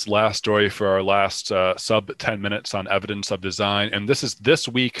get to this last story for our last sub 10 minutes on Evidence of Design. And this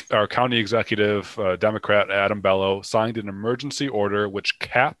week, our county executive, Democrat Adam Bello, signed an emergency order which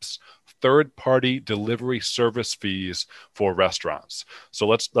caps third-party delivery service fees for restaurants. So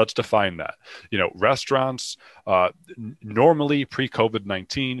let's define that. Restaurants, normally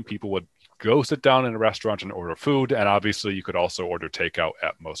pre-COVID-19, people would go sit down in a restaurant and order food, and obviously you could also order takeout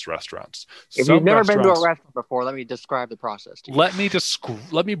at most restaurants. If you've never been to a restaurant before, let me describe the process to you. Let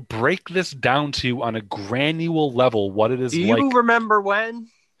me break this down to you on a granular level, what it is like. Do you remember when?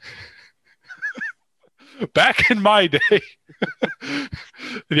 Back in my day. Have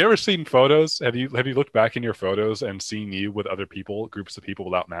you ever seen photos? Have you looked back in your photos and seen you with other people, groups of people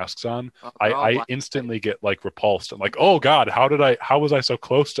without masks on? I instantly get like repulsed. I'm like, oh God, how was I so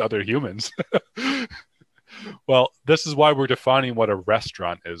close to other humans? Well, this is why we're defining what a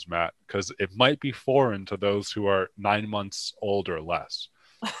restaurant is, Matt, because it might be foreign to those who are 9 months old or less.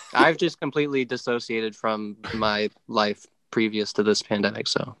 I've just completely dissociated from my life previous to this pandemic,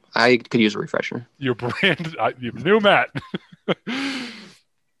 so I could use a refresher. Your brand, you knew Matt.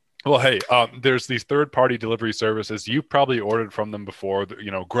 Well, hey, there's these third-party delivery services. You've probably ordered from them before,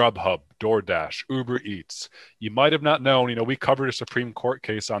 Grubhub, DoorDash, Uber Eats. You might have not known, we covered a Supreme Court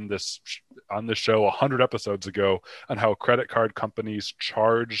case on this show 100 episodes ago on how credit card companies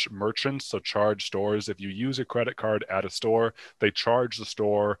charge merchants, so charge stores. If you use a credit card at a store, they charge the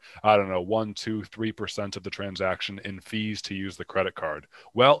store, 1, 2, 3% of the transaction in fees to use the credit card.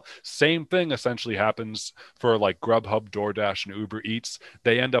 Well, same thing essentially happens for like Grubhub, DoorDash, and Uber Eats.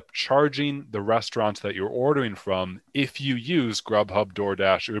 They end up charging the restaurants that you're ordering from if you use Grubhub,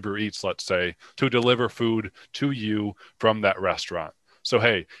 DoorDash, Uber Eats, let's say, to deliver food to you from that restaurant. So,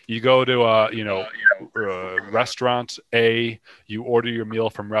 hey, you go to, restaurant A, you order your meal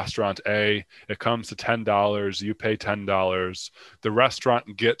from restaurant A, it comes to $10, you pay $10. The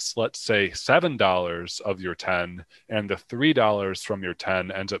restaurant gets, let's say, $7 of your $10, and the $3 from your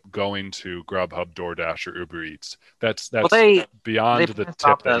 $10 ends up going to Grubhub, DoorDash, or Uber Eats. That's beyond the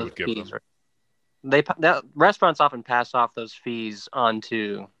tip that you would give them. Restaurants often pass off those fees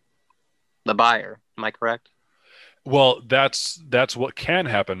onto the buyer. Am I correct? Well, that's what can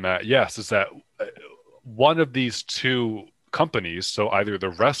happen, Matt. Yes, is that one of these two companies, so either the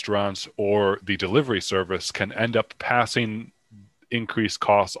restaurants or the delivery service, can end up passing increased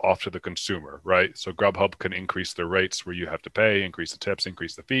costs off to the consumer, right? So Grubhub can increase their rates where you have to pay, increase the tips,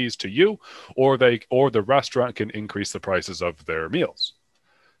 increase the fees to you, or the restaurant can increase the prices of their meals.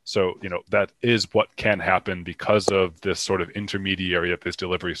 So, that is what can happen because of this sort of intermediary that these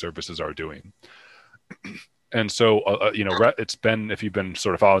delivery services are doing. And so, it's been, if you've been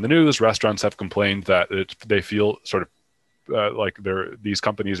sort of following the news, restaurants have complained that they feel sort of like these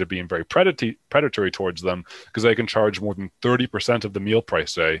companies are being very predatory towards them because they can charge more than 30% of the meal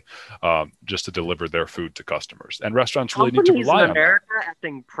price, say, just to deliver their food to customers. And restaurants really need to rely on America that.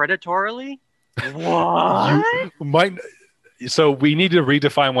 Acting predatorily? What? So we need to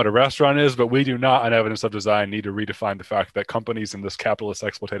redefine what a restaurant is, but we do not, on Evidence of Design, need to redefine the fact that companies in this capitalist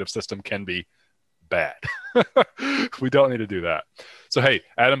exploitative system can be bad. We don't need to do that. So, hey,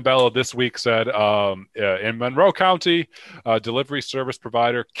 Adam Bello this week said in Monroe County, a delivery service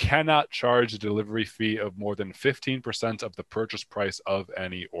provider cannot charge a delivery fee of more than 15% of the purchase price of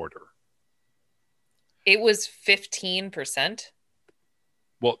any order. It was 15%?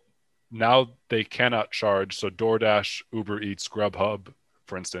 Well, now they cannot charge. So DoorDash, Uber Eats, Grubhub,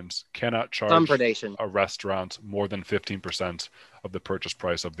 for instance, cannot charge a restaurant more than 15% of the purchase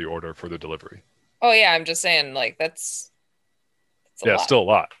price of the order for the delivery. Oh, yeah, I'm just saying, like, that's it's still a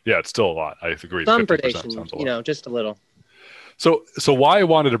lot. Yeah, it's still a lot. I agree. Some predation, just a little. So why I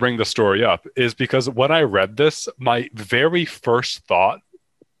wanted to bring this story up is because when I read this, my very first thought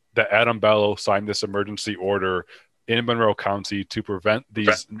that Adam Bello signed this emergency order in Monroe County to prevent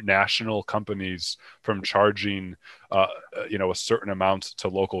these national companies from charging, a certain amount to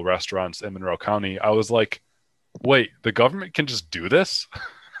local restaurants in Monroe County. I was like, wait, the government can just do this?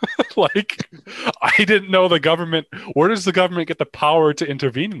 Like, I didn't know the government. Where does the government get the power to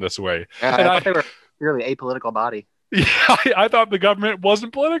intervene in this way? Yeah, I thought they were really apolitical body. Yeah, I thought the government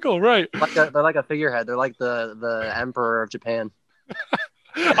wasn't political, right? They're like a figurehead. They're like the emperor of Japan.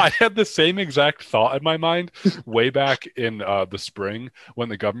 I had the same exact thought in my mind way back in the spring when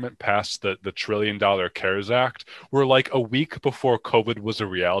the government passed the $1 trillion CARES Act. We're like a week before COVID was a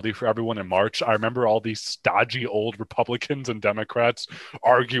reality for everyone in March. I remember all these stodgy old Republicans and Democrats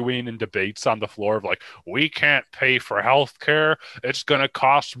arguing in debates on the floor of like, we can't pay for health care. It's going to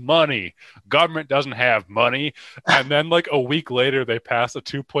cost money. Government doesn't have money. And then like a week later, they passed a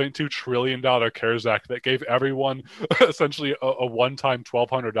 $2.2 trillion CARES Act that gave everyone essentially a one-time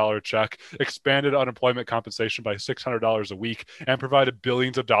 $1,200 check, expanded unemployment compensation by $600 a week, and provided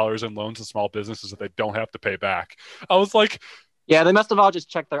billions of dollars in loans to small businesses that they don't have to pay back. I was like, yeah, they must have all just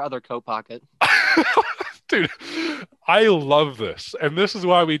checked their other coat pocket. Dude, I love this. And this is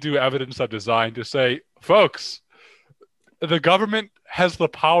why we do Evidence of Design, to say, folks, the government has the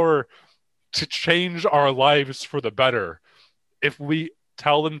power to change our lives for the better if we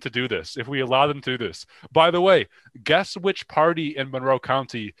tell them to do this, if we allow them to do this. By the way, guess which party in Monroe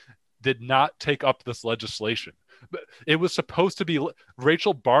County did not take up this legislation? But it was supposed to be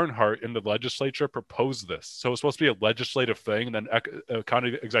Rachel Barnhart in the legislature proposed this. So it was supposed to be a legislative thing. And then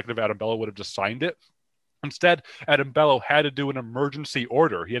County Executive Adam Bello would have just signed it. Instead, Adam Bello had to do an emergency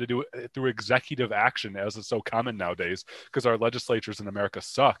order. He had to do it through executive action, as is so common nowadays, because our legislatures in America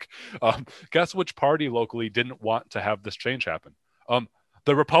suck. Guess which party locally didn't want to have this change happen?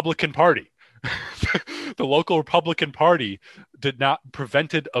 The Republican Party. The local Republican Party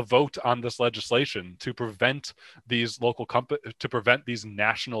prevented a vote on this legislation to prevent these these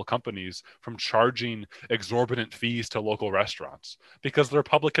national companies from charging exorbitant fees to local restaurants, because the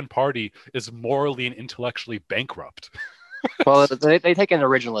Republican Party is morally and intellectually bankrupt. Well, they take an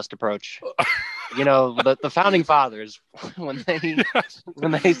originalist approach. You know, the founding fathers, when they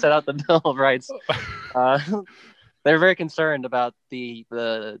set out the Bill of Rights, they're very concerned about the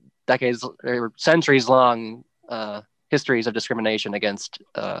decades or centuries long histories of discrimination against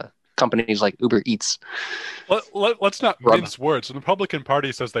companies like Uber Eats. Let's not mince words. When the Republican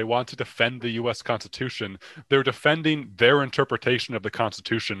Party says they want to defend the U.S. Constitution, they're defending their interpretation of the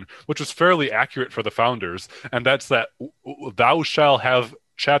Constitution, which was fairly accurate for the founders, and that's that thou shall have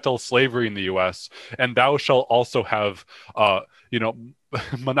chattel slavery in the U.S., and thou shall also have,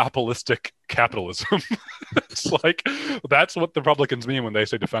 monopolistic capitalism. It's like, that's what the Republicans mean when they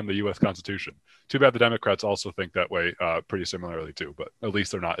say defend the U.S. Constitution. Too bad the Democrats also think that way pretty similarly too, but at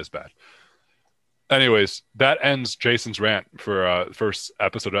least they're not as bad. Anyways, that ends Jason's rant for first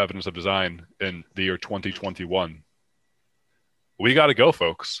episode of Evidence of Design in the year 2021. We got to go,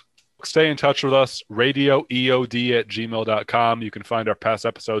 folks. Stay in touch with us, radioeod@gmail.com. You can find our past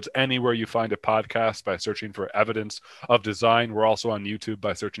episodes anywhere you find a podcast by searching for Evidence of Design. We're also on YouTube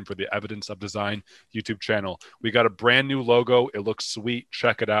by searching for the Evidence of Design YouTube channel. We got a brand new logo. It looks sweet.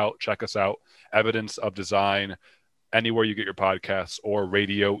 Check it out. Check us out. Evidence of Design, anywhere you get your podcasts, or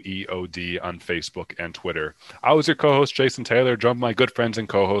Radio EOD on Facebook and Twitter. I was your co-host, Jason Taylor, joined by my good friends and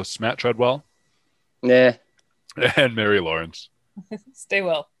co-hosts, Matt Treadwell. Yeah. And Mary Lawrence. Stay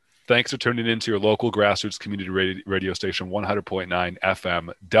well. Thanks for tuning in to your local grassroots community radio station, 100.9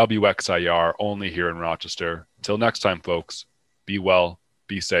 FM, WXIR, only here in Rochester. Until next time, folks, be well,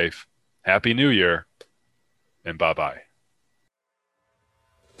 be safe, Happy New Year, and bye-bye.